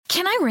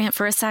Can I rant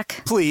for a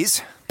sec?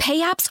 Please. Pay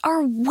apps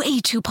are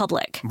way too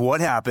public. What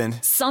happened?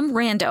 Some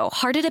rando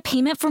hearted a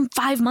payment from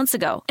 5 months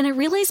ago, and I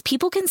realized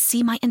people can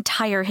see my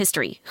entire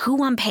history,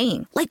 who I'm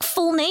paying, like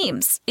full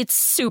names. It's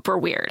super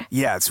weird.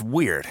 Yeah, it's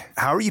weird.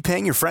 How are you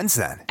paying your friends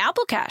then?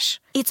 Apple Cash.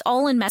 It's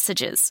all in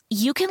messages.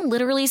 You can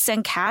literally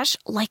send cash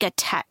like a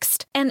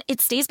text, and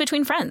it stays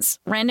between friends.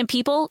 Random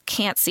people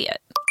can't see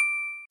it.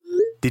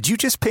 Did you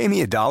just pay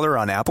me $1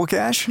 on Apple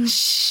Cash?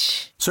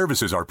 Shh.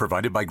 Services are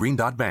provided by Green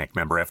Dot Bank.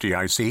 Member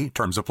FDIC.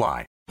 Terms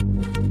apply.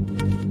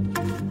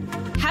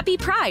 Happy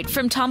Pride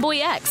from Tomboy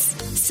X,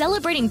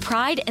 celebrating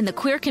pride and the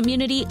queer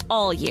community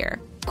all year.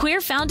 Queer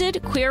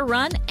founded, queer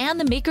run, and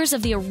the makers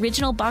of the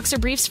original boxer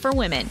briefs for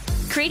women,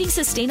 creating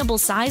sustainable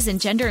size and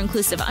gender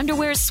inclusive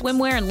underwear,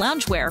 swimwear, and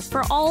loungewear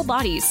for all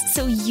bodies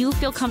so you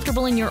feel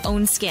comfortable in your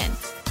own skin.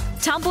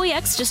 Tomboy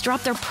X just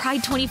dropped their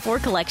Pride 24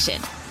 collection.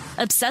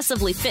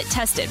 Obsessively fit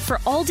tested for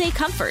all day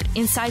comfort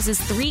in sizes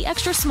 3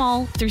 extra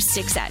small through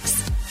 6X.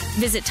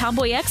 Visit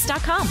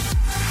tomboyx.com.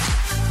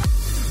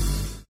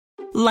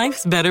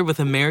 Life's better with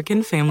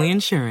American Family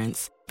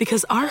Insurance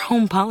because our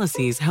home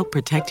policies help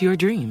protect your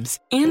dreams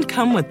and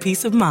come with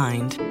peace of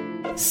mind.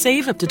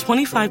 Save up to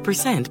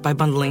 25% by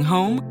bundling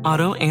home,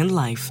 auto, and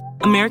life.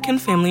 American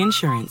Family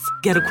Insurance.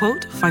 Get a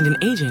quote, find an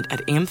agent at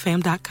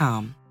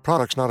amfam.com.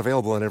 Products not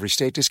available in every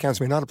state. Discounts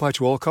may not apply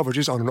to all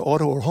coverages on an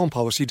auto or home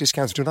policy.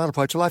 Discounts do not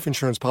apply to life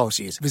insurance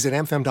policies. Visit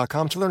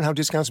amfam.com to learn how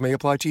discounts may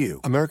apply to you.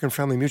 American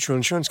Family Mutual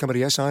Insurance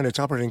Company, SI, and its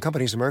operating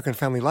companies, American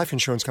Family Life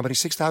Insurance Company,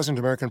 6000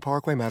 American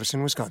Parkway,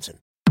 Madison, Wisconsin.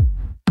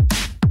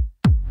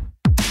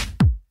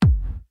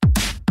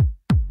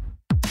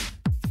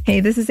 Hey,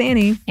 this is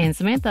Annie. And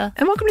Samantha.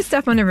 And welcome to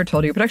Stuff I Never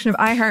Told You, a production of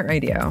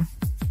iHeartRadio.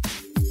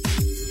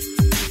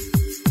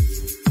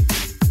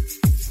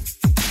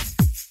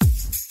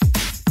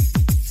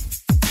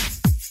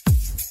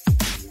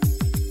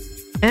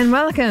 And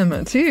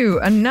welcome to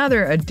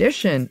another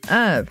edition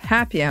of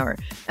Happy Hour.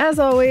 As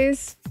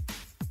always,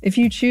 if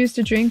you choose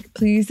to drink,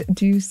 please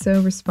do so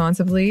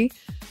responsibly.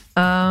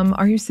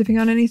 Are you sipping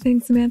on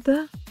anything,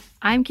 Samantha?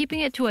 I'm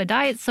keeping it to a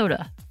diet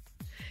soda.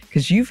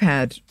 Because you've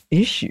had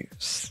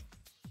issues.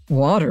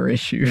 Water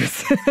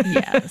issues.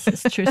 Yes,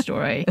 it's a true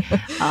story.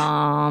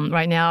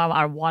 Right now,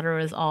 our water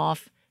is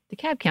off.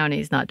 DeKalb County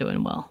is not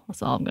doing well.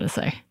 That's all I'm going to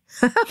say.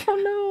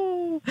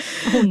 Oh, no.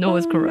 Oh, no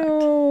is correct.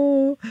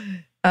 No.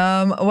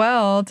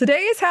 Well, today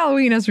is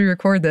Halloween as we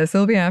record this.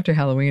 It'll be after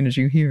Halloween as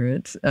you hear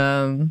it.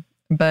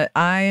 But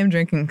I am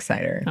drinking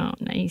cider. Oh,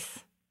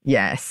 nice.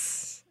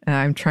 Yes.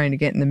 I'm trying to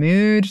get in the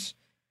mood.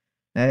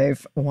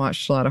 I've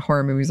watched a lot of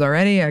horror movies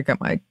already. I got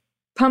my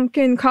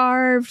pumpkin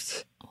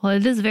carved. Well,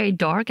 it is very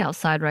dark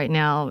outside right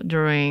now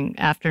during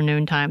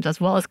afternoon times, as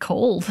well as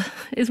cold.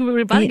 We're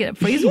about to get a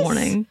freeze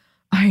warning.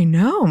 I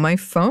know. My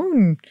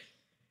phone...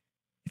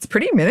 It's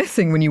pretty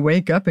menacing when you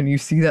wake up and you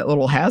see that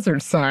little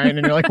hazard sign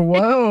and you're like,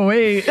 whoa,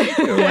 wait.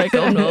 You're like,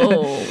 oh no,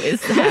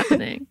 it's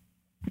happening.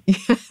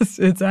 Yes,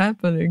 it's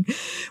happening.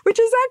 Which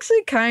is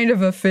actually kind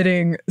of a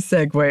fitting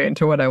segue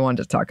into what I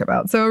wanted to talk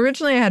about. So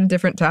originally I had a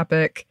different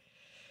topic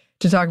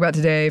to talk about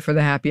today for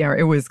the happy hour.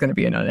 It was going to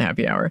be an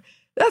unhappy hour.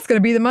 That's going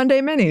to be the Monday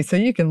Mini, so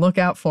you can look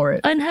out for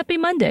it. Unhappy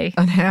Monday.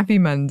 Unhappy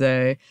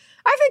Monday.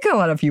 I think a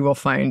lot of you will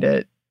find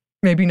it,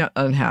 maybe not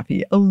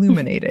unhappy,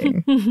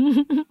 illuminating.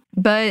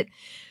 But...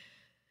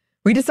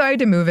 we decided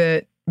to move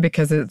it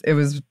because it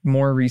was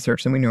more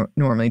research than we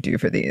normally do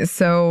for these.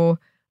 So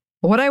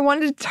what I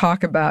wanted to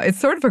talk about, it's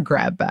sort of a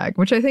grab bag,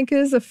 which I think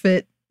is a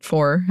fit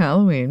for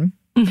Halloween.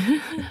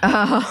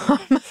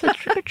 It's a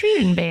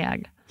trick-or-treating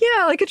bag.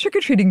 Yeah, like a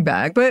trick-or-treating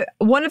bag. But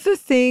one of the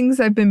things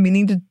I've been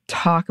meaning to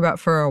talk about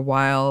for a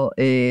while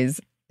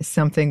is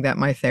something that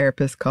my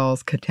therapist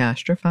calls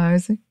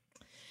catastrophizing,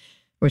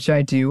 which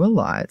I do a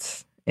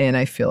lot. And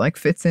I feel like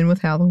fits in with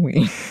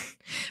Halloween.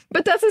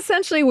 But that's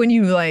essentially when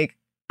you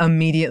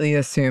immediately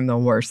assume the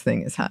worst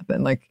thing has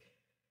happened. Like,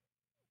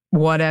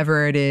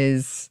 whatever it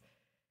is,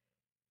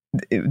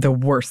 the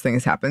worst thing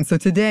has happened. So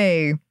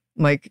today,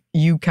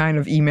 you kind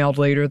of emailed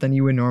later than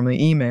you would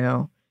normally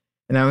email.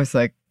 And I was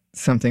like,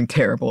 something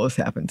terrible has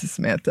happened to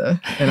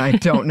Samantha. And I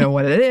don't know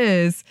what it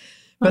is,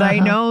 but I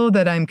know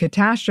that I'm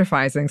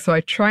catastrophizing. So I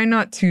try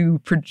not to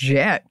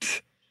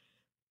project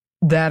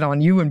that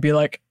on you and be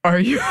like, are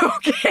you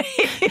okay?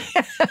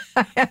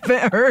 I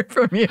haven't heard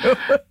from you.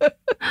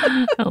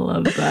 I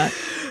love that.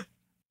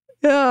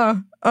 Yeah.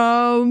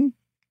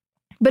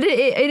 But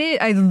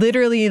it I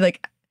literally,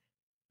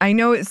 I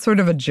know it's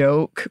sort of a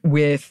joke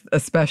with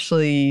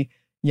Especially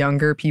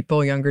younger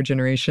people, younger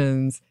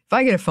generations. If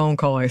I get a phone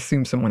call, I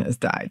assume someone has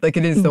died. Like,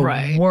 it is the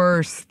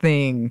worst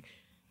thing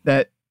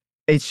that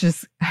it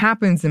just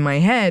happens in my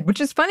head,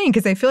 which is funny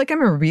because I feel like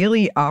I'm a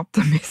really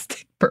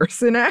optimistic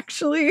person,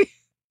 actually.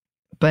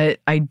 But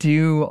I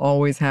do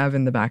always have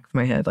in the back of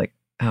my head, like,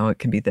 oh, it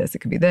can be this, it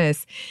could be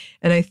this.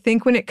 And I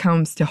think when it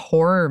comes to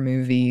horror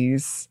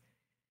movies,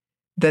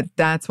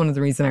 that's one of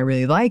the reasons I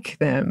really like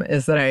them,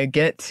 is that I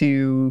get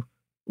to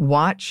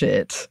watch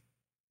it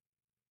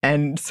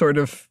and sort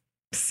of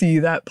see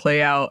that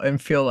play out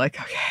and feel like,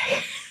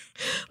 okay,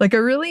 like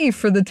a relief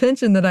for the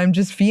tension that I'm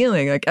just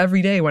feeling like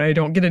every day when I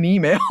don't get an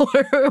email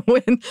or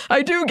when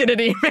I do get an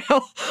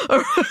email.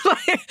 Or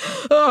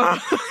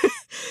like,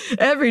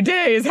 every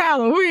day is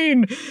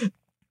Halloween.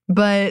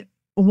 But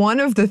one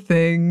of the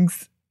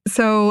things,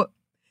 so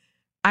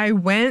I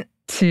went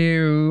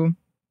to,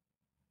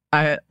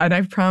 and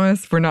I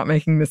promise we're not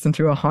making this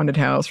into a haunted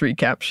house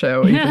recap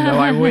show, even though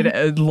I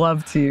would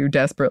love to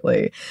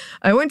desperately.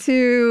 I went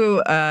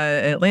to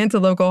an Atlanta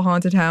local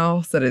haunted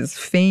house that is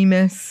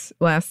famous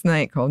last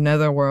night called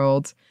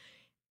Netherworld.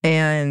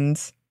 And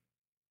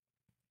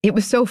it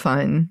was so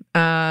fun.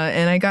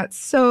 And I got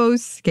so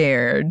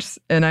scared.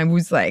 And I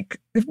was like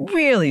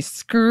really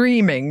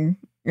screaming,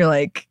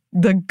 like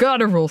the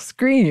guttural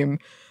scream.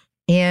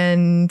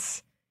 And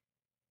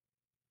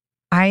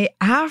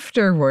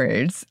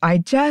afterwards, I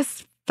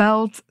just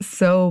felt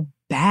so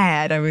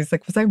bad. I was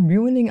like, was I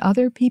ruining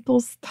other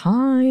people's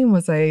time?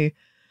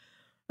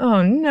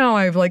 Oh no,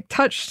 I've like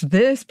touched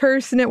this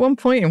person at one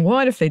point. And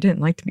what if they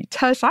didn't like to be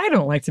touched? I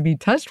don't like to be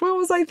touched. What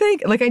was I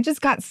thinking? Like, I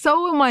just got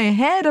so in my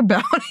head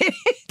about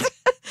it.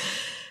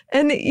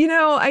 And,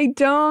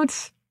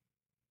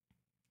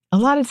 a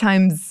lot of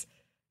times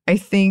I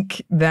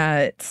think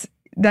that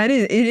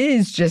it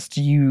is just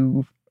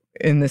you,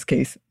 in this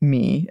case,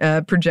 me,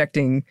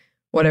 projecting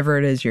whatever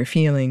it is you're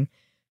feeling.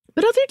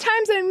 But other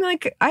times I'm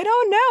like, I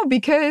don't know,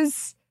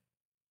 because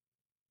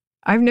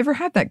I've never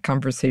had that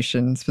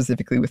conversation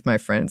specifically with my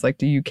friends. Like,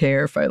 do you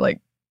care if I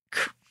like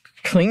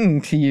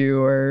cling to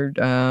you or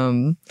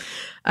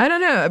I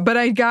don't know. But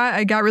I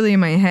got really in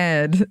my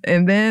head,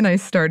 and then I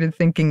started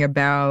thinking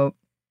about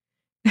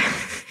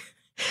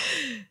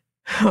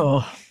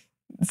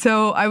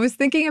So I was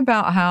thinking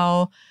about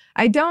how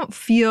I don't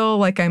feel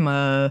like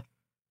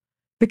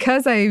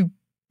because I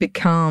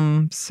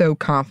become so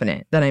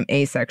confident that I'm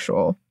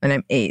asexual and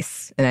I'm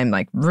ace and I'm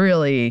like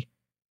really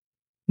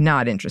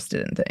not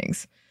interested in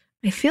things.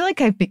 I feel like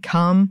I've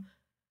become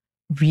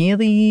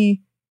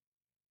really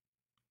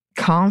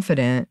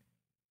confident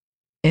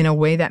in a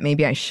way that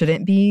maybe I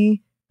shouldn't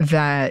be,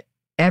 that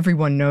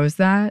everyone knows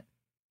that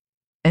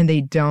and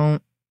they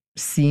don't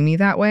see me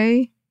that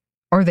way,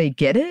 or they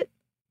get it.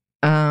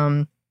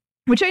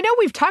 Which I know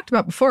we've talked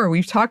about before.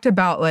 We've talked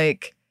about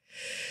like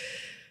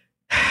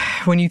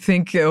when you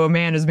think, a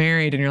man is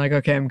married and you're like,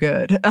 okay, I'm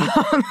good.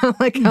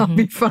 Like, I'll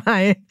be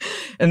fine.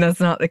 And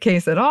that's not the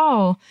case at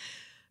all.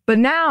 But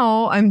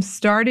now I'm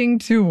starting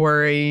to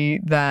worry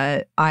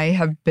that I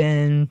have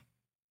been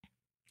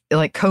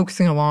like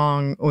coaxing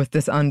along with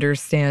this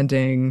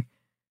understanding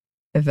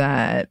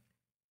that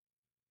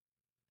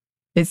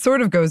it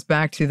sort of goes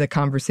back to the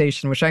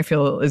conversation, which I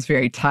feel is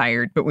very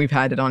tired, but we've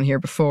had it on here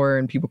before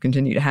and people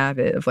continue to have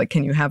it, of like,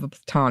 can you have a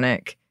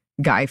platonic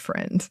guy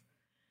friend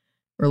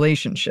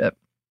relationship?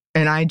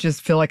 And I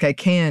just feel like I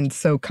can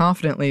so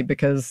confidently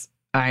because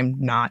I'm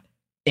not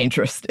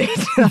interested.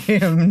 I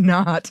am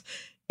not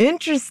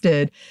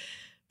interested.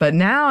 But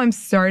now I'm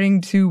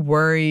starting to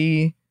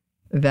worry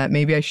that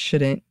maybe I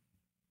shouldn't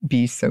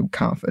be so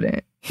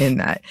confident in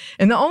that.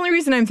 And the only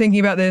reason I'm thinking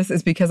about this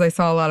is because I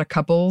saw a lot of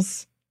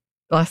couples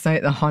last night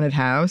at the haunted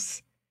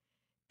house.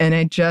 And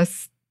I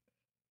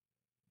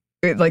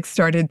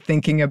started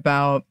thinking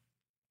about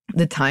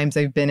the times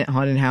I've been at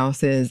haunted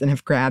houses and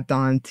have grabbed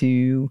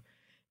onto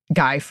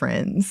guy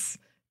friends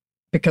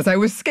because I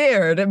was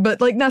scared,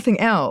 but like nothing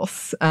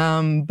else.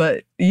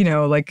 But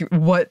like,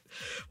 what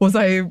was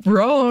I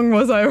wrong?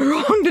 Was I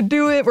wrong to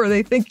do it? Were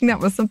they thinking that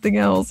was something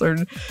else? Or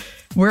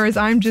whereas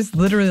I'm just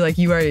literally like,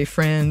 you are a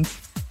friend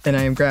and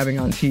I am grabbing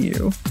onto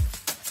you.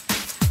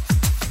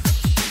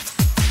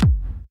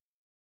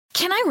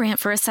 Can I rant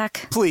for a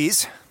sec?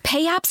 Please.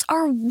 Pay apps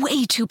are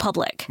way too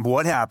public.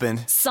 What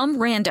happened? Some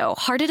rando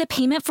hearted a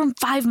payment from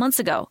 5 months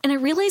ago, and I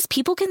realized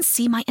people can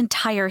see my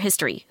entire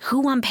history,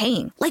 who I'm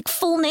paying, like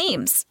full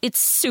names. It's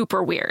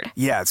super weird.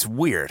 Yeah, it's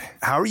weird.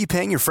 How are you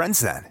paying your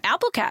friends then?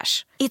 Apple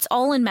Cash. It's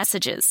all in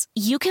messages.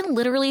 You can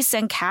literally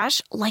send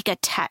cash like a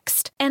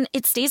text, and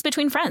it stays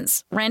between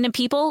friends. Random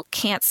people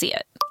can't see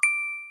it.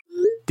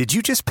 Did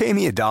you just pay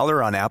me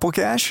 $1 on Apple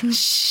Cash?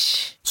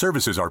 Shh.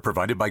 Services are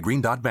provided by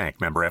Green Dot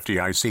Bank, member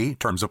FDIC.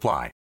 Terms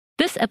apply.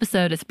 This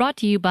episode is brought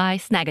to you by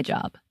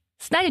Snagajob.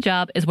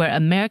 Snagajob is where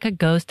America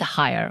goes to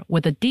hire,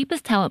 with the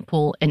deepest talent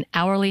pool in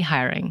hourly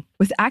hiring.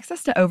 With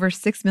access to over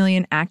 6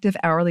 million active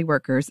hourly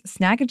workers,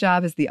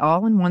 Snagajob is the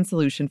all-in-one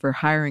solution for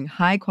hiring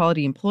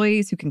high-quality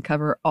employees who can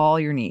cover all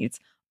your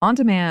needs. On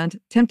demand,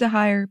 temp to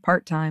hire,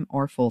 part-time,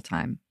 or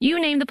full-time. You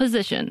name the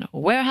position: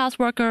 warehouse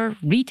worker,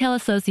 retail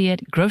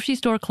associate, grocery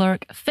store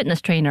clerk,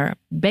 fitness trainer,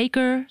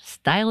 baker,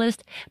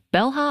 stylist,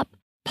 bellhop,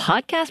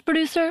 podcast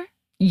producer.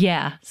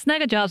 Yeah,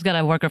 Snagajob's got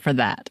a worker for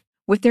that.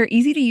 With their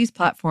easy-to-use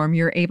platform,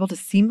 you're able to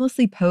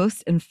seamlessly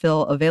post and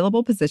fill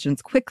available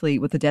positions quickly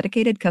with a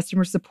dedicated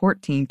customer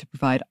support team to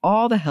provide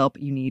all the help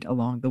you need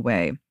along the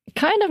way.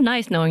 Kind of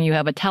nice knowing you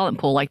have a talent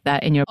pool like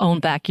that in your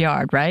own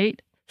backyard,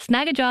 right?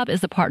 Snagajob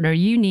is the partner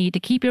you need to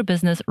keep your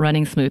business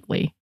running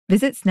smoothly.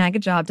 Visit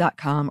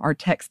snagajob.com or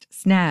text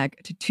SNAG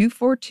to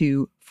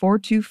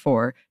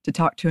 242-424 to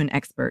talk to an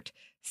expert.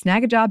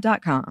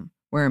 Snagajob.com,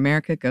 where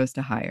America goes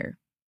to hire.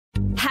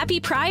 Happy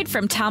Pride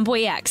from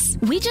Tomboy X.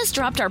 We just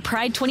dropped our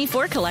Pride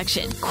 24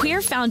 collection.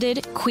 Queer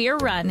founded, queer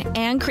run,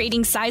 and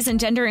creating size and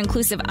gender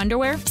inclusive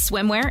underwear,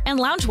 swimwear, and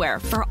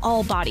loungewear for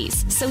all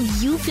bodies, so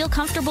you feel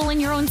comfortable in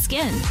your own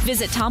skin.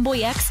 Visit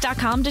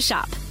tomboyx.com to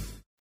shop.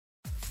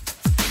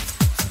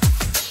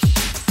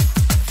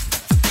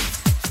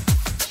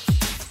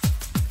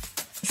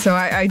 So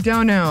I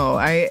don't know.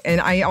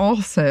 I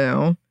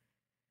also,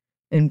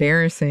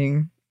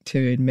 embarrassing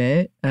to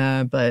admit,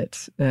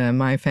 but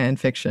my fan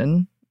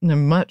fiction, a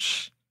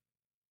much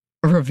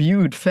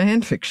reviewed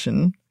fan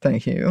fiction,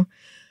 thank you,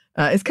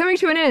 is coming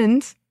to an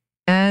end,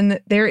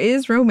 and there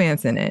is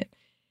romance in it.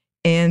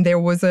 And there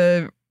was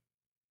a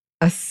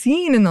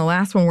scene in the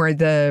last one where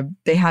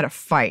they had a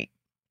fight,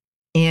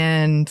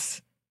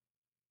 and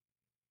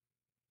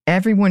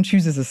everyone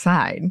chooses a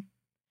side.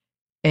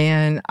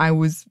 And I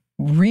was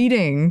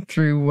reading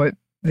through what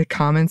the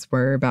comments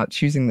were about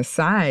choosing the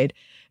side,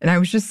 and I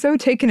was just so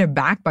taken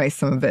aback by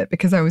some of it,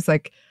 because I was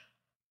like,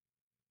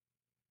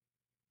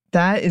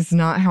 that is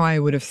not how I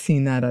would have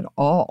seen that at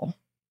all.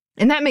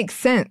 And that makes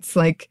sense.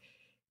 Like,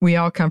 we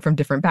all come from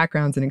different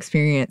backgrounds and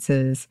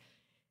experiences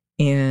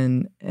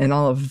and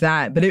all of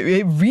that. But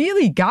it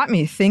really got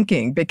me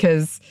thinking,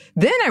 because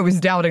then I was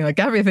doubting like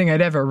everything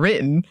I'd ever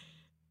written.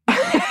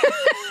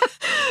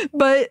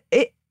 But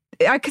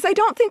because I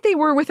don't think they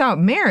were without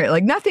merit.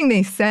 Like, nothing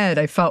they said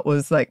I felt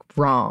was like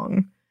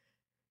wrong.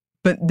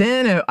 But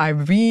then I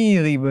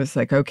really was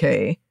like,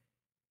 okay,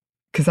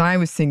 because I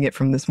was seeing it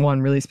from this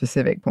one really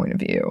specific point of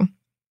view,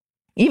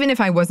 even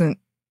if I wasn't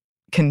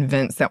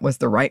convinced that was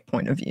the right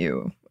point of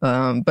view.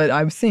 But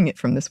I was seeing it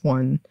from this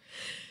one.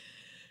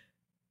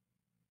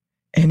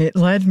 And it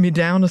led me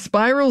down a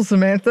spiral,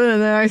 Samantha.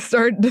 And then I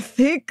started to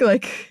think,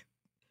 like,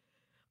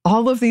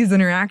 all of these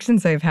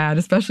interactions I've had,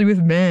 especially with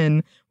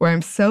men, where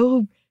I'm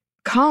so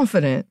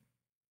confident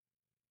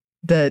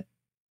that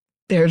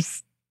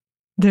there's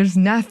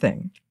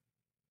nothing,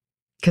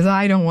 because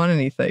I don't want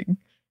anything.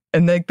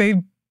 And like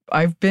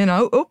I've been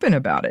open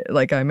about it.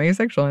 Like, I'm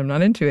asexual, I'm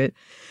not into it.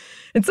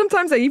 And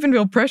sometimes I even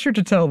feel pressure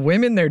to tell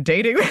women they're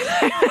dating that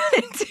I'm not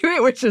into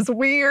it, which is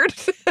weird.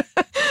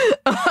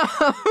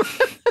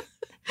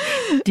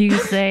 Do you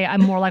say,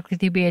 I'm more likely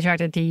to be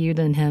attracted to you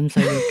than him, so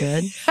you're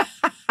good?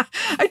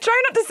 I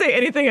try not to say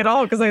anything at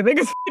all, because I think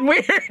it's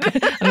weird.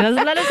 I mean,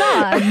 that is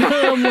odd.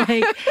 I'm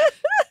like,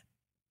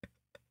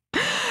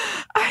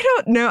 I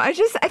don't know. I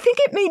think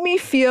it made me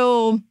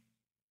feel,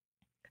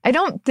 I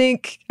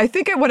think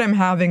what I'm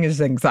having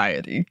is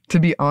anxiety, to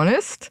be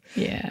honest.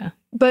 yeah.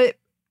 But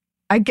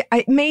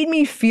it made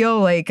me feel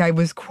like I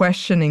was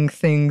questioning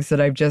things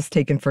that I've just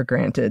taken for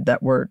granted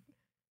that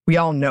we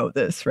all know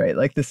this, right?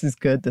 Like, this is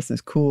good, this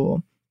is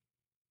cool.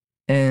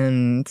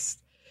 And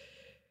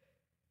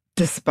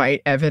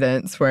despite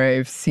evidence where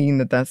I've seen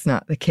that that's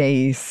not the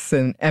case,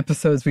 and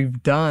episodes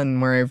we've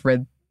done where I've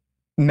read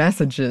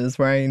messages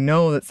where I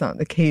know that's not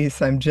the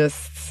case, I'm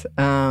just,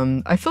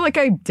 I feel like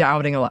I'm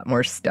doubting a lot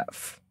more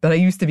stuff that I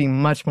used to be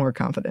much more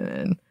confident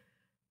in.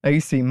 I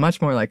used to be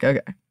much more like,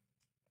 okay,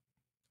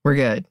 we're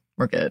good.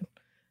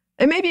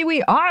 And maybe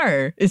we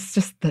are. It's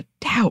just the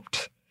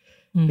doubt.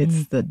 Mm-hmm.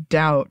 It's the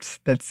doubt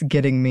that's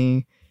getting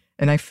me.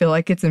 And I feel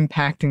like it's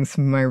impacting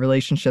some of my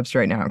relationships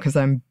right now, because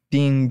I'm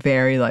being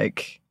very,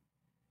 like,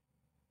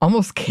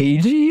 almost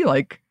cagey.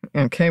 Like,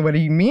 okay, what do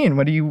you mean?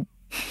 What do you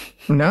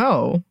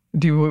know?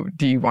 Do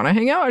you want to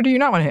hang out, or do you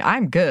not want to hang out?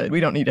 I'm good. We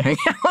don't need to hang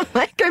out.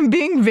 Like, I'm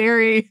being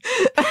very,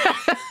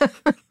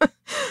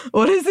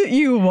 what is it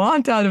you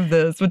want out of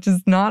this? Which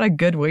is not a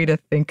good way to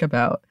think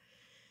about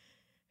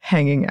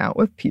hanging out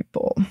with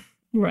people.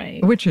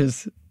 Right. Which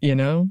is,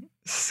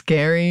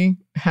 scary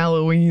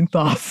Halloween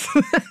thoughts.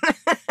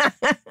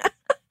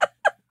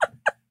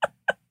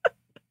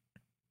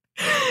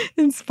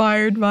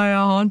 Inspired by a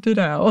haunted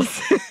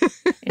house.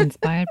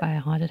 Inspired by a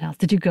haunted house.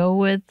 Did you go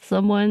with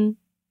someone?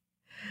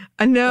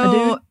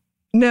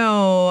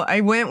 No,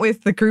 I went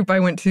with the group I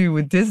went to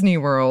with Disney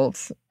World.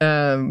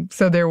 So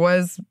there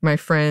was my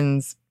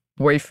friend's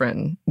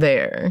boyfriend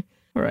there.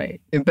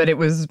 Right. But it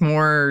was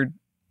more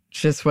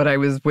just what I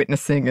was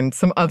witnessing and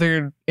some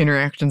other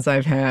interactions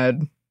I've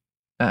had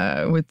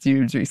with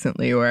dudes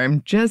recently, where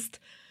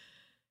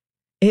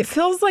it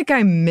feels like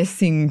I'm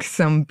missing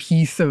some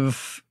piece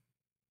of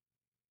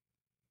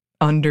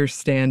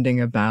understanding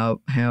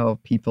about how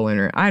people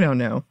interact. I don't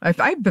know. I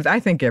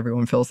think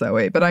everyone feels that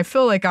way, but I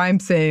feel like I'm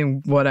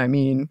saying what I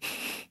mean.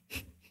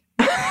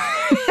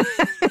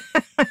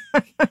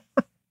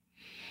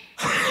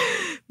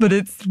 But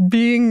it's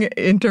being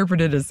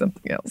interpreted as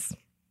something else.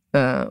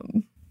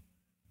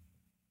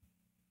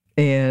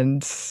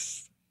 And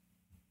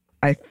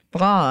I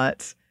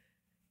thought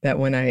that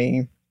when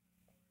I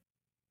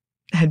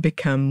had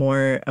become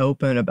more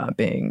open about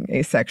being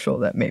asexual,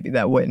 that maybe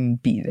that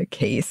wouldn't be the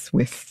case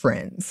with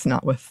friends,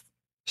 not with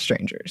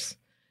strangers.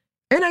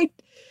 And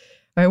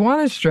I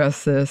want to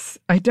stress this.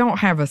 I don't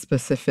have a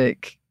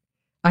specific,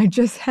 I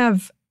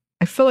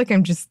feel like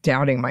I'm just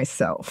doubting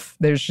myself.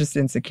 There's just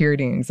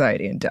insecurity,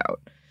 anxiety, and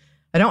doubt.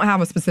 I don't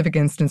have a specific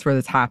instance where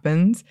this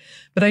happens,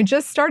 but I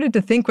just started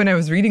to think when I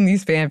was reading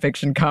these fan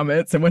fiction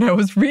comments and when I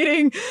was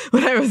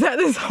at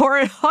this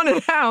horror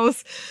haunted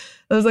house,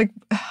 I was like,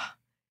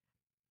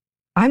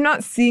 I'm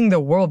not seeing the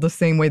world the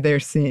same way they're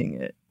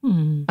seeing it.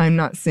 I'm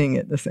not seeing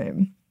it the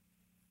same.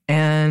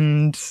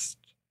 And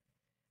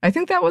I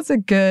think that was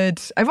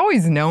I've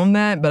always known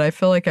that, but I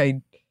feel like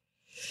I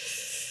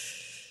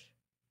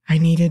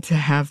needed to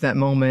have that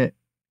moment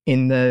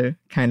in the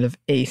kind of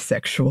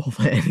asexual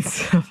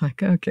lens. I'm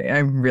like, okay,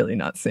 I'm really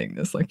not seeing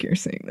this like you're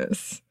seeing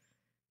this.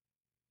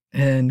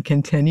 And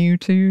continue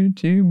to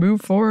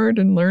move forward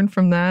and learn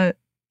from that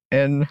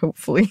and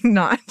hopefully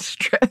not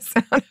stress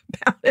out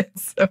about it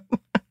so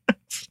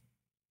much.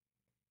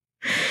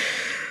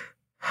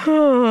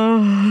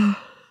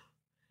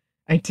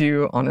 I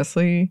do,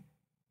 honestly,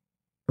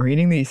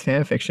 reading these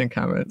fan fiction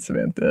comments,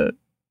 Samantha,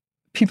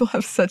 people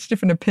have such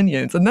different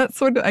opinions. And that's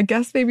sort of, I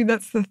guess maybe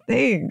that's the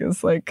thing.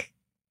 It's like,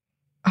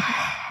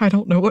 I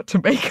don't know what to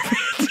make of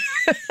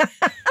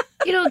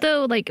it.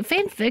 Though, like,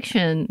 fan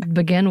fiction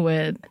begin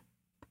with,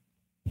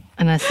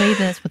 and I say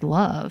this with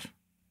love,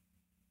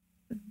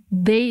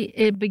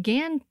 it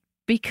began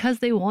because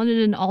they wanted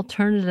an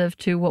alternative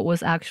to what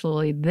was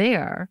actually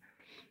there.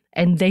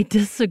 And they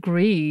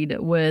disagreed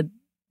with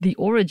the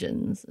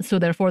origins. So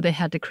therefore, they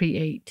had to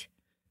create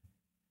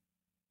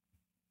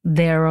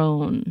their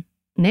own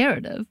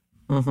narrative.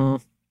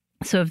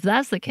 So if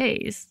that's the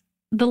case,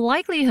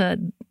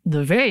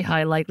 the very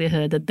high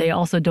likelihood that they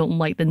also don't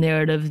like the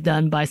narrative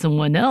done by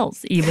someone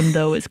else, even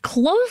though it's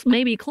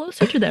maybe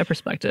closer to their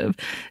perspective,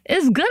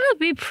 is gonna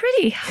be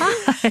pretty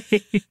high.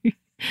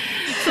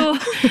 So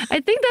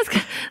I think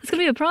that's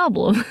gonna be a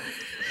problem.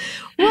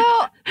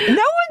 Well, no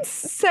one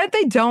said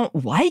they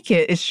don't like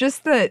it. It's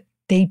just that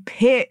they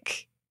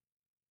pick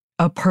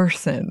a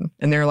person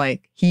and they're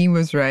like, he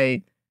was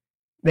right,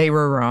 they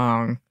were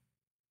wrong.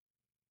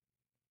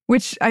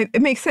 Which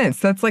it makes sense.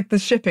 That's like the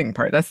shipping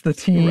part. That's the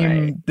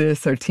team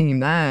this or team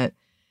that.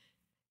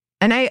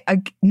 And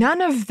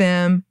none of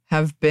them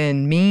have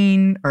been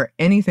mean or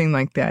anything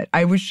like that.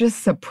 I was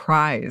just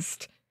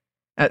surprised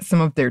at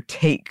some of their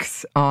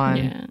takes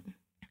on,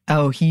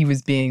 oh, he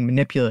was being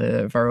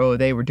manipulative, or oh,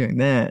 they were doing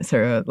this,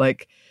 or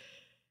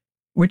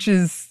which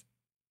is,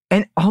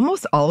 and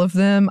almost all of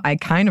them, I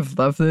kind of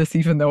love this,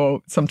 even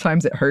though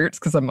sometimes it hurts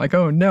because I'm like,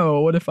 oh no,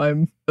 what if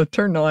I'm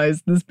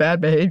internalized this bad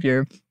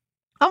behavior?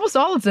 Almost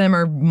all of them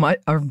are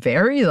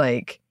very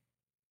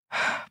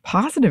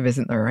positive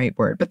isn't the right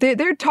word, but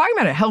they're talking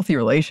about a healthy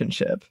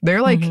relationship.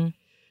 They're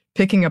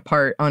picking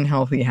apart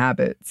unhealthy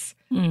habits.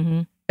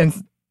 And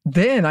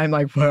then I'm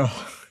like, well,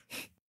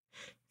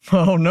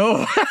 oh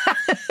no.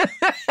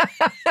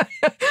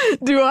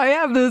 Do I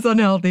have this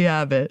unhealthy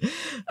habit?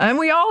 And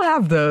we all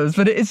have those,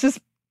 but it's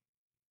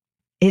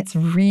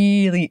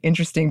really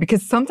interesting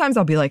because sometimes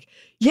I'll be like,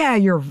 yeah,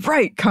 you're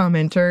right,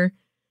 commenter.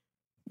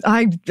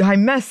 I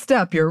messed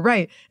up, you're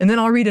right. And then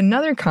I'll read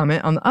another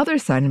comment on the other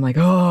side and I'm like,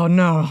 oh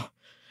no,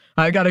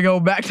 I gotta go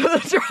back to the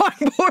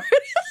drawing board.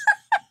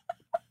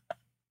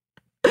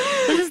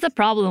 This is the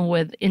problem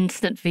with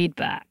instant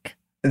feedback.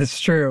 It's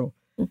true.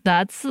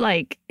 That's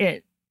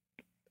it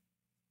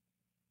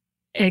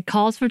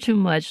calls for too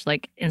much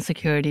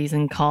insecurities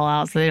and call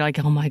outs. They're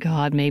like, oh my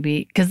God,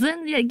 maybe. Because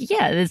then,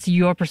 it's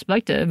your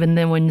perspective. And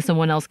then when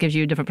someone else gives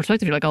you a different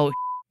perspective, you're like, oh,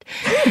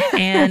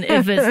 and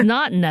if it's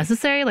not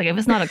necessary, if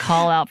it's not a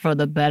call out for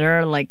the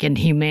better, in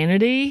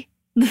humanity,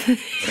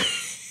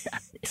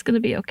 it's going to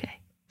be okay.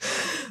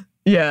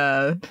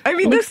 Yeah. I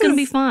mean, Luke's going to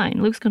be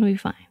fine. Luke's going to be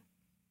fine.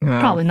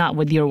 Well, probably not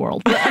with your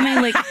world. But I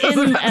mean,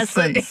 in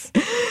essence.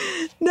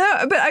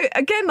 No, but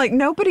again,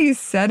 nobody's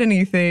said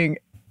anything.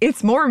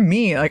 It's more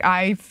me.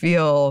 I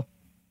feel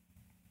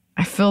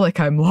like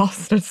I'm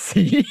lost at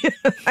sea.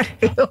 I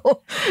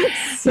feel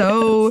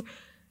so...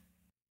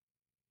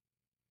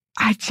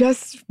 I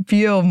just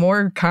feel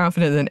more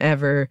confident than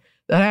ever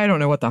that I don't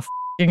know what the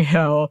f***ing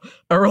hell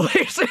a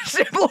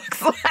relationship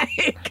looks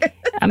like.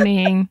 I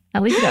mean,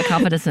 at least you got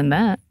confidence in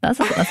that. That's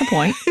a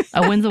point.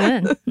 A win's a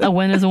win. A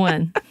win is a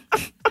win.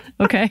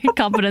 Okay?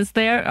 Confidence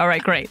there? All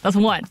right, great. That's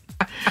one.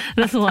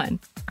 That's one.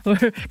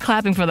 We're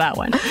clapping for that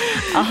one.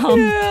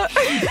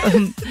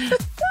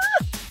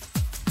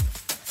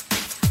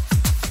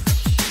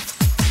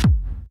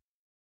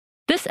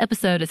 This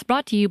episode is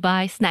brought to you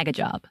by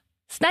Snagajob.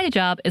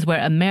 Snagajob is where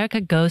America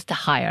goes to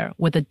hire,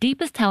 with the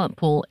deepest talent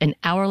pool in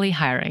hourly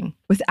hiring.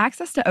 With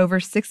access to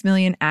over 6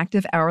 million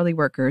active hourly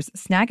workers,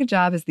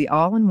 Snagajob is the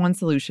all-in-one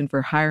solution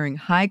for hiring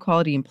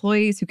high-quality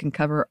employees who can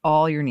cover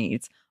all your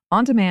needs.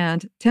 On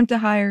demand, temp to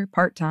hire,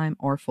 part-time,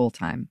 or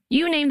full-time.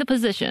 You name the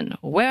position: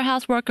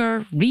 warehouse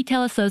worker,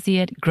 retail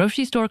associate,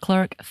 grocery store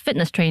clerk,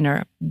 fitness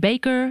trainer,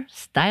 baker,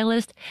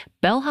 stylist,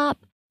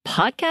 bellhop,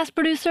 podcast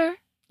producer.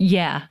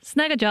 Yeah,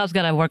 Snagajob's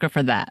got a worker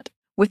for that.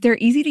 With their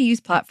easy-to-use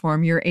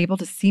platform, you're able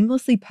to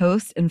seamlessly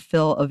post and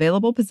fill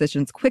available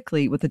positions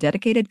quickly with a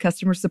dedicated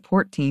customer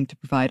support team to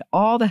provide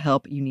all the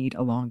help you need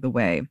along the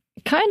way.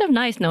 Kind of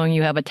nice knowing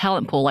you have a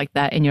talent pool like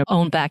that in your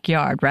own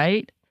backyard,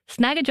 right?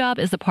 Snagajob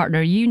is the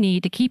partner you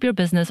need to keep your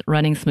business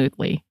running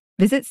smoothly.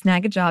 Visit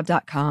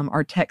snagajob.com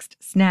or text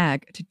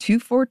SNAG to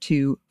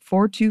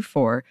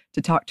 242-424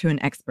 to talk to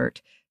an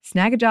expert.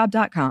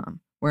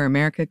 Snagajob.com, where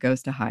America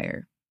goes to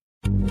hire.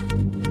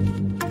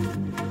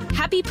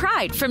 Happy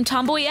Pride from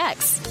Tomboy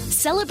X,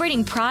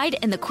 celebrating pride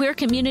and the queer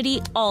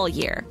community all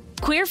year.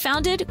 Queer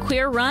founded,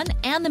 queer run,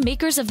 and the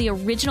makers of the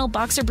original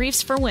boxer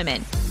briefs for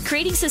women,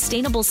 creating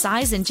sustainable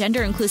size and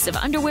gender inclusive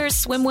underwear,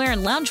 swimwear,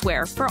 and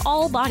loungewear for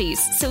all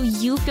bodies so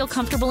you feel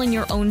comfortable in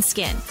your own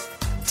skin.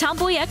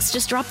 Tomboy X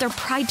just dropped their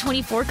Pride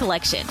 24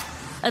 collection.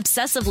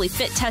 Obsessively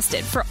fit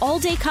tested for all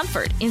day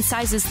comfort in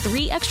sizes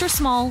 3 extra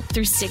small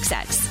through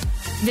 6X.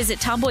 Visit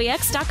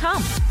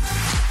tomboyx.com.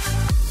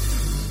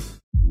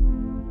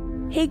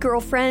 Hey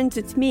girlfriends,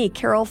 it's me,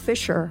 Carol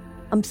Fisher.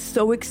 I'm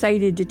so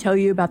excited to tell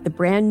you about the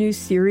brand new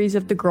series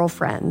of The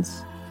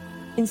Girlfriends.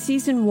 In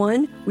season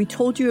 1, we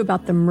told you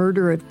about the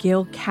murder of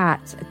Gail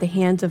Katz at the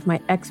hands of my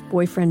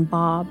ex-boyfriend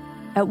Bob.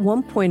 At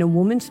one point, a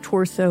woman's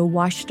torso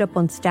washed up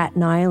on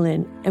Staten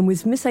Island and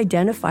was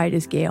misidentified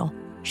as Gail.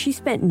 She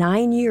spent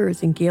 9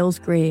 years in Gail's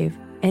grave,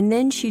 and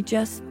then she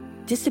just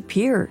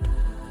disappeared.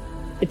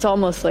 It's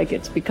almost like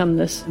it's become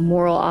this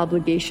moral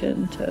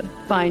obligation to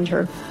find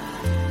her.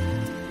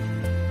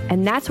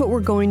 And that's what we're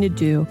going to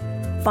do.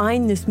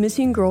 Find this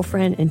missing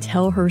girlfriend and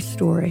tell her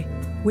story.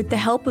 With the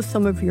help of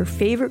some of your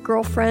favorite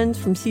girlfriends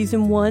from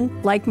season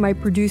 1, like my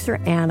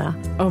producer, Anna.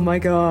 Oh my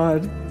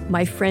God.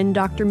 My friend,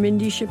 Dr.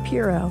 Mindy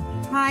Shapiro.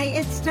 Hi,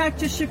 it's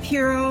Dr.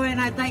 Shapiro,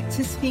 and I'd like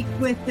to speak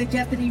with the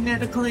Deputy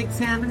Medical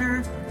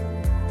Examiner.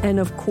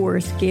 And of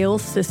course,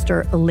 Gail's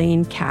sister,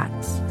 Elaine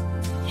Katz.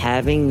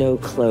 Having no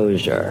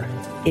closure,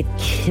 it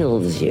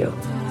kills you.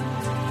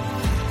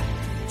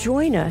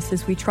 Join us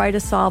as we try to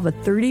solve a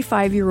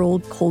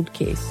 35-year-old cold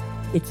case.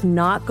 It's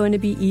not going to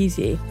be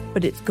easy,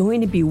 but it's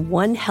going to be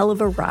one hell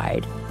of a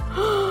ride.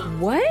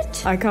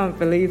 What? I can't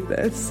believe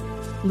this.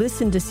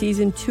 Listen to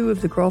season 2 of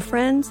The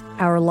Girlfriends,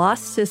 Our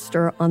Lost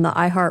Sister on the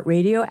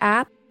iHeartRadio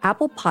app,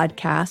 Apple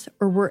Podcasts,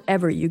 or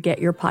wherever you get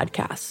your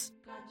podcasts.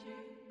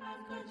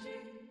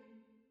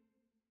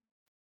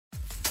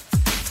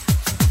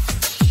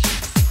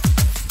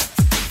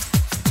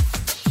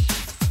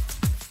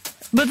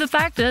 But the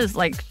fact is,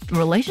 like,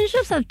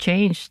 relationships have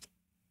changed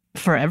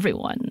for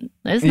everyone.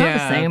 It's not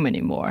the same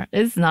anymore.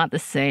 It's not the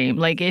same.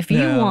 Like, if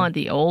you want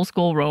the old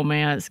school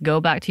romance, go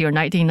back to your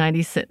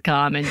 1990s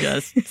sitcom and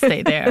just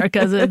stay there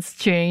because it's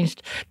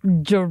changed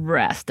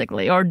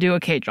drastically. Or do a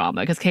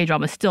K-drama because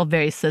K-drama is still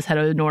very cis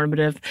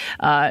heteronormative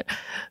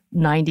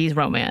 90s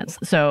romance.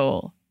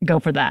 So go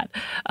for that.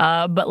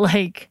 But,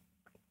 like,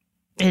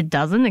 it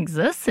doesn't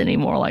exist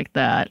anymore like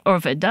that. Or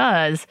if it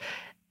does,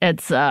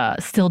 it's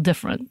still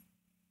different.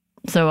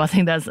 So I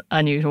think that's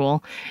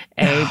unusual.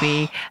 A,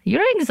 B,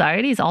 your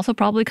anxiety is also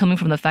probably coming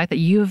from the fact that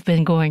you have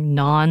been going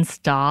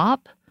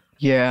nonstop.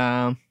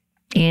 Yeah.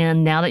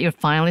 And now that you're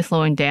finally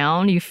slowing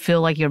down, you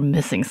feel like you're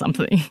missing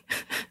something.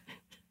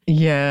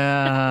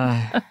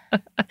 Yeah.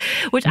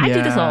 Which I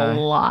do this a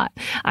lot.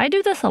 I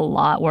do this a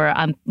lot where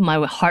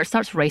my heart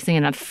starts racing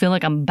and I feel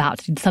like I'm about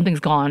to, something's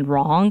gone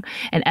wrong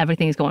and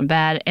everything is going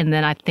bad. And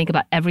then I think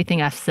about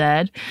everything I've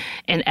said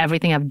and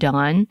everything I've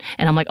done.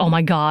 And I'm like, oh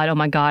my God,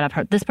 I've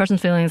hurt this person's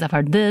feelings. I've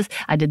heard this.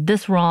 I did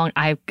this wrong.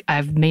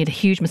 I've made a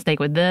huge mistake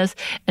with this.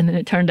 And then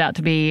it turned out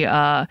to be,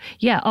 I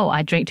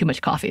drank too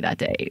much coffee that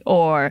day.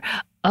 Or,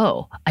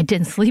 oh, I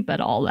didn't sleep at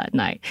all that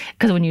night.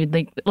 Because when you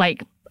think,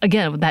 like,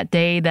 again, that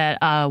day that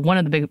one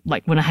of the big,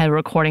 like when I had a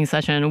recording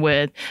session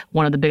with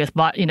one of the biggest,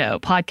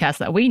 podcasts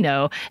that we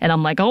know, and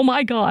I'm like, oh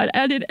my God,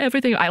 I did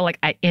everything.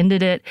 I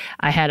ended it.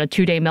 I had a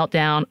 2-day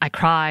meltdown. I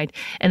cried.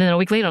 And then a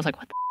week later, I was like,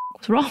 what the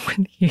was wrong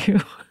with you?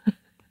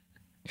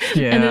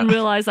 Yeah. And then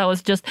realized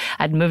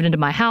I'd moved into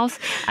my house.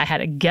 I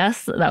had a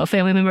guest, a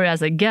family member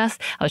as a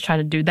guest. I was trying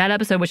to do that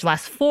episode, which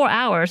lasts 4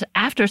 hours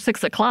after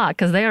 6 o'clock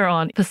because they are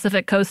on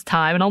Pacific Coast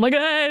time. And I'm like,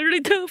 I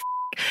really do.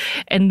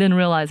 And then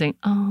realizing,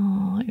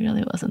 oh, it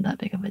really wasn't that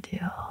big of a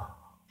deal.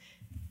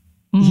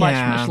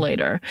 Much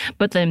later.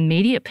 But the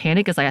immediate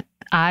panic is like,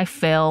 I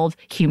failed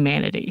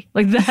humanity.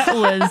 Like that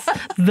was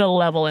the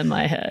level in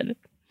my head.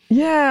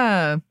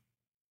 Yeah.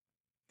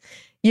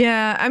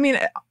 Yeah. I mean,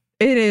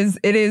 it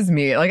is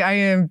me. Like I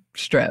am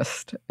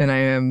stressed and I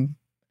am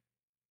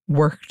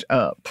worked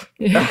up.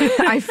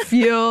 I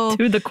feel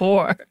to the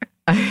core.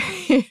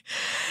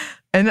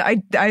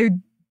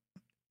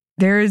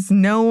 There is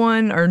no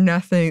one or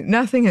nothing.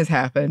 Nothing has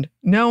happened.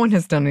 No one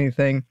has done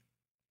anything.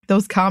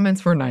 Those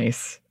comments were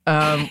nice.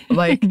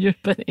 Like you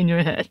put in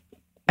your head.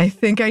 I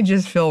think I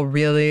just feel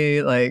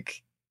really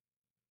like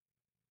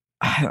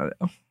I don't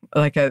know.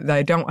 Like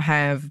I don't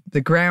have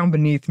the ground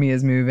beneath me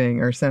is moving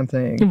or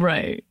something.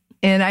 Right.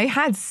 And I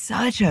had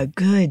such a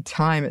good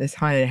time at this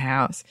haunted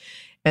house.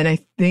 And I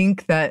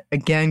think that,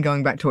 again,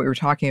 going back to what we were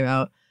talking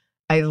about,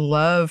 I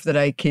love that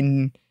I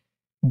can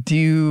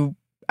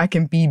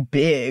be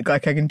big.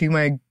 Like I can do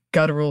my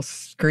guttural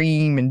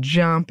scream and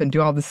jump and do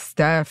all this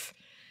stuff.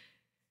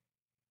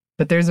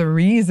 But there's a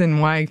reason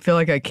why I feel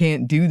like I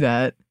can't do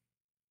that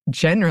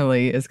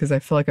generally is because I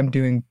feel like I'm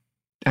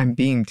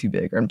being too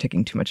big or I'm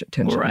taking too much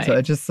attention. Right. So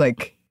I just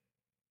like,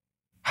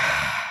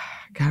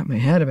 got in my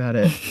head about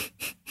it.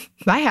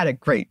 I had a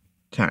great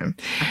time.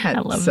 I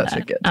had such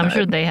a good time. I'm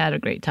sure they had a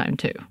great time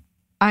too.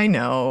 I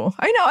know.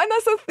 And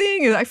that's the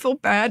thing. Is I feel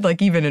bad,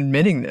 like, even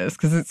admitting this,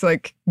 because it's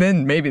like,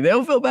 then maybe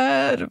they'll feel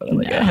bad. But I'm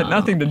like, it had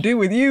nothing to do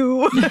with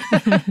you.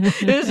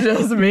 It's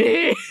just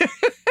me.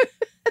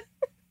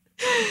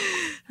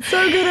 So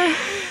I'm gonna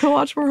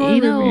watch more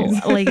horror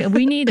movies. Like,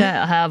 we need to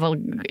have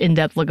an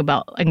in-depth look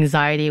about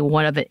anxiety.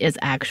 One of it is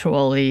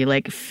actually,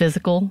 like,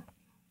 physical.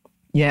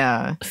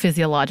 Yeah.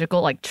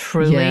 Physiological, like,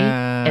 truly.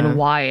 Yeah. And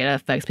why it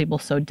affects people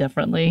so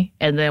differently.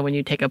 And then when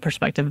you take a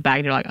perspective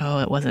back, you're like, oh,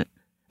 it wasn't.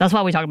 That's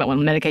why we talk about when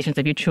medications,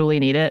 if you truly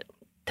need it,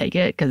 take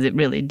it, because it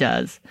really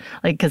does.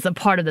 Like, because a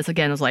part of this,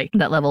 again, is like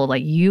that level of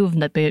like, you've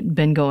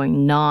been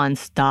going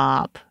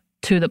nonstop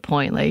to the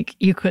point, like,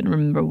 you couldn't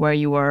remember where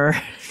you were,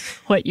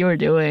 what you were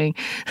doing,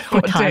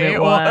 what time it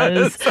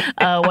was,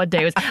 what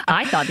day it was.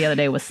 I thought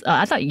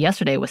I thought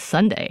yesterday was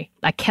Sunday.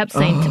 I kept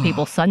saying to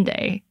people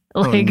Sunday.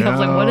 Like, I was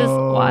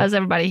like, why is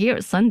everybody here?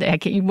 It's Sunday.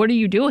 What are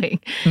you doing?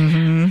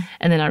 Mm-hmm.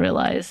 And then I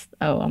realized,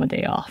 I'm a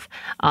day off.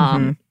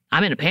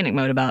 I'm in a panic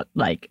mode about,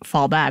 like,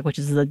 fall back, which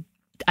is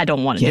I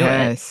don't want to do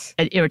it. It's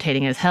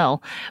irritating as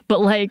hell.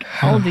 But, like,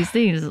 all of these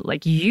things,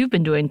 like, you've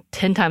been doing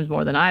 10 times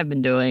more than I've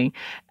been doing,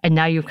 and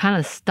now you're kind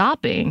of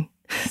stopping.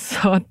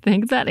 So I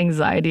think that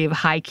anxiety of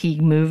high-key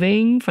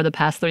moving for the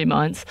past 3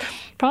 months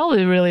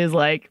probably really is,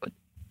 like,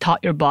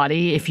 taught your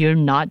body, if you're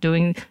not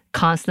doing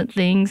constant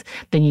things,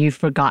 then you've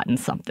forgotten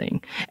something.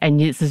 And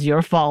this is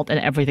your fault, and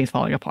everything's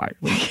falling apart.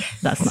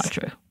 That's not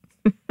true.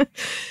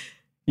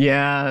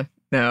 Yeah.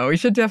 No, we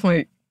should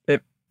definitely...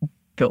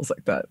 feels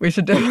like that. We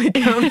should definitely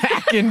come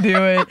back and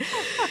do it.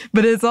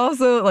 But it's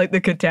also like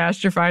the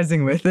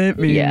catastrophizing with it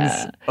means,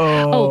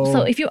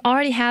 so if you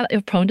already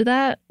you're prone to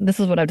that, this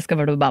is what I've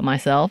discovered about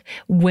myself.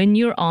 When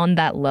you're on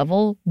that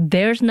level,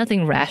 there's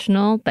nothing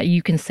rational that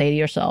you can say to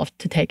yourself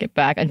to take it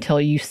back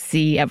until you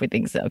see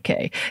everything's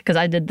okay. Because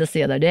I did this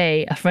the other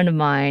day. A friend of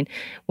mine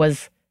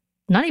was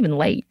not even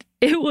late.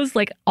 It was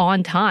like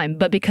on time,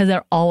 but because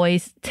they're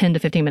always 10 to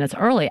 15 minutes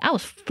early, I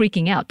was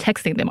freaking out,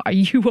 texting them, "Are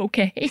you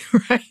okay?"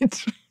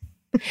 Right.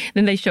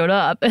 Then they showed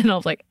up, and I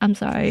was like, "I'm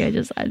sorry. I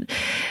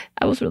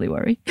was really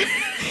worried."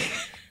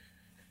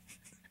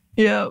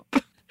 Yep.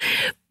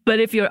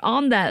 But if you're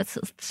on that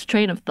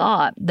train of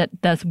thought,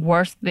 that's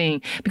worst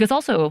thing, because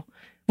also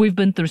we've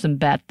been through some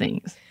bad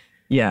things.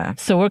 Yeah.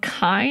 So we're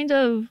kind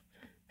of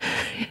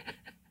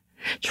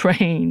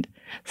trained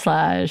 /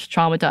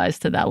 traumatized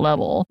to that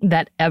level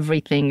that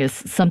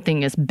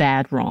something is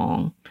bad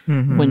wrong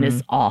when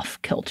it's off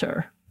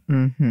kilter.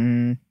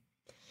 Mm-hmm.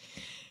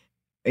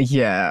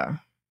 Yeah.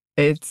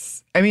 It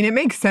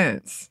makes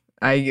sense.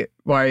 I get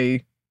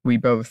why we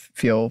both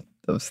feel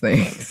those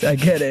things. I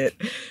get it.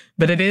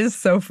 But it is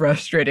so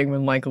frustrating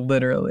when, like,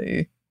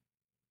 literally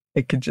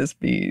it could just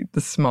be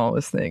the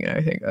smallest thing. And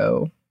I think,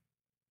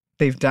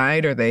 they've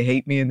died or they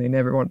hate me and they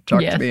never want to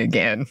talk to me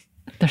again.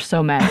 They're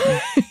so mad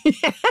at me.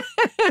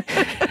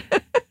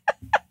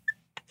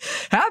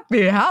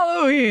 Happy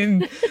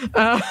Halloween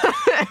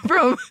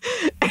from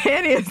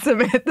Annie and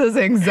Samantha's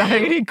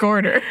Anxiety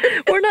Corner.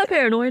 We're not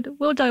paranoid.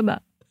 What are we talking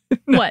about?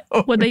 What?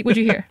 What'd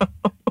you hear?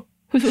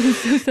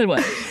 Who said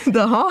what?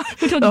 The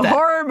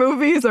horror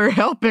movies are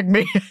helping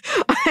me.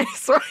 I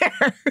swear.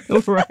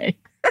 Right.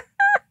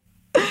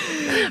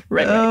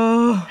 Right.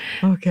 Oh,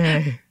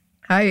 okay.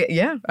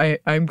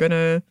 I'm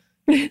gonna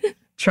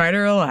try to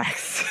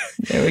relax.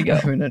 There we go.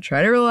 I'm gonna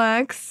try to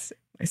relax.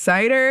 My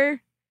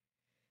cider,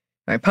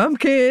 my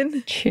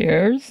pumpkin.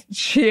 Cheers.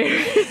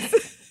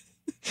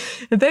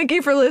 And thank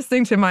you for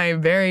listening to my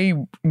very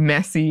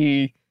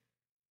messy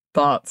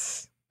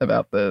thoughts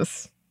about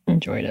this.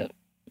 Enjoyed it.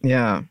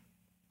 Yeah.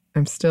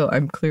 I'm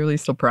clearly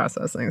still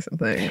processing some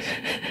things.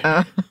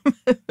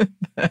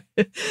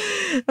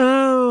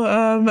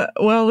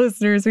 Well,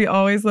 listeners, we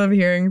always love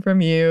hearing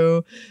from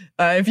you.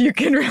 If you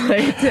can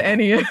relate to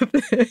any of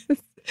this,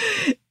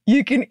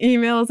 you can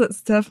email us at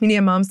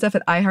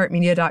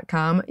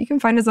stuffmediamomstuff@iheartmedia.com. You can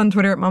find us on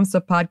Twitter at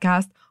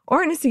momstuffpodcast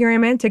or on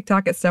Instagram and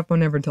TikTok at Stuff One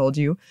Never Told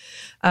You.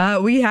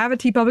 We have a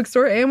TeePublic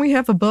store and we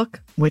have a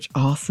book, which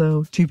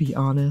also, to be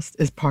honest,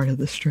 is part of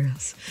the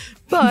stress.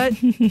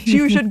 But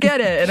you should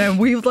get it. And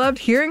we've loved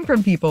hearing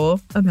from people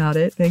about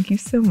it. Thank you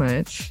so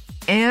much.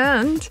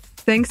 And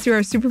thanks to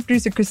our super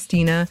producer,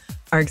 Christina,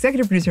 our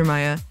executive producer,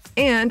 Maya,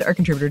 and our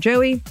contributor,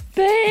 Joey.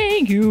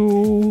 Thank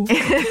you.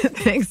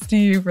 Thanks to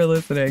you for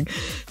listening.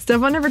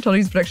 Stuff One Never Told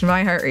You is a production of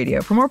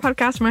iHeartRadio. For more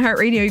podcasts from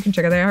iHeartRadio, you can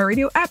check out the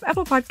iHeartRadio app,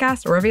 Apple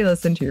Podcasts, or wherever you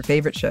listen to your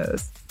favorite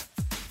shows.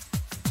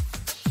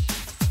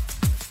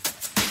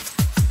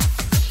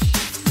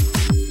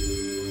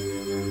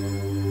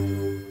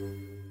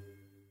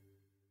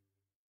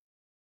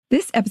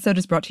 This episode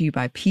is brought to you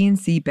by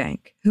PNC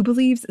Bank, who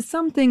believes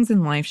some things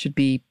in life should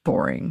be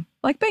boring,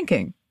 like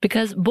banking.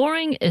 Because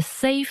boring is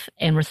safe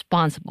and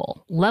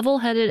responsible,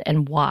 level-headed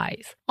and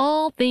wise.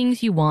 All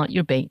things you want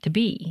your bank to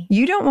be.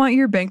 You don't want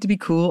your bank to be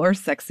cool or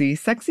sexy.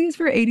 Sexy is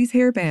for 80s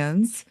hair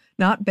bands.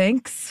 not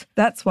banks.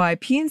 That's why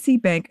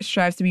PNC Bank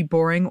strives to be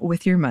boring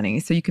with your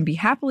money so you can be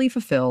happily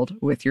fulfilled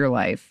with your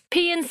life.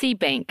 PNC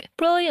Bank,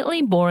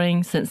 brilliantly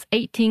boring since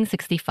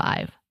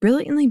 1865.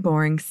 Brilliantly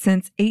Boring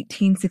Since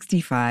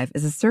 1865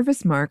 is a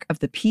service mark of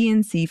the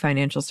PNC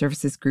Financial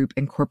Services Group,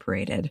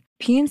 Incorporated.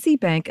 PNC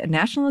Bank, a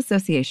National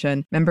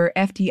Association, member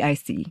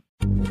FDIC.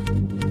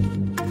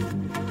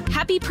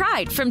 Happy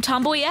Pride from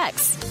Tomboy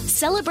X,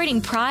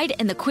 celebrating pride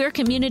in the queer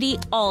community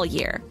all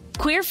year.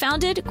 Queer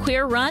founded,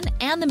 queer run,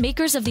 and the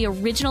makers of the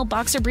original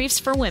boxer briefs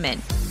for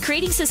women,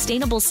 creating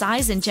sustainable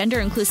size and gender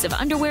inclusive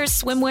underwear,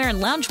 swimwear,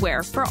 and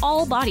loungewear for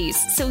all bodies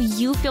so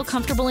you feel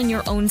comfortable in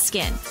your own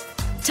skin.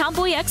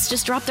 Tomboy X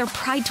just dropped their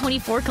Pride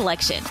 24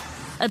 collection.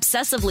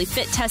 Obsessively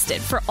fit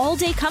tested for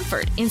all-day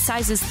comfort in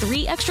sizes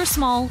 3 extra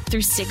small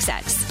through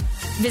 6X.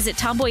 Visit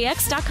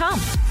tomboyx.com.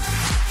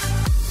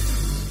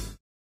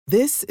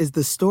 This is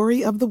the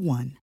story of the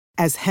one.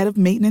 As head of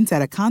maintenance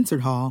at a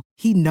concert hall,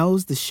 he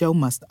knows the show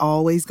must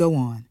always go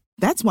on.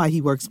 That's why he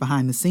works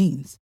behind the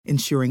scenes,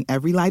 ensuring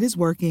every light is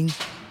working,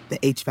 the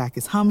HVAC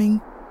is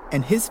humming,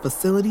 and his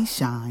facility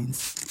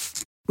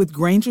shines. With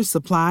Grainger's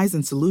supplies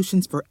and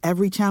solutions for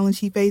every challenge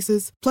he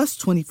faces, plus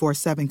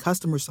 24/7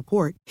 customer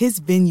support, his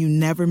venue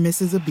never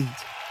misses a beat.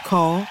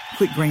 Call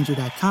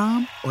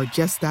quickgrainger.com or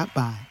just stop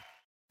by.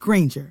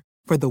 Grainger,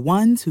 for the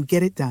ones who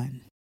get it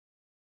done.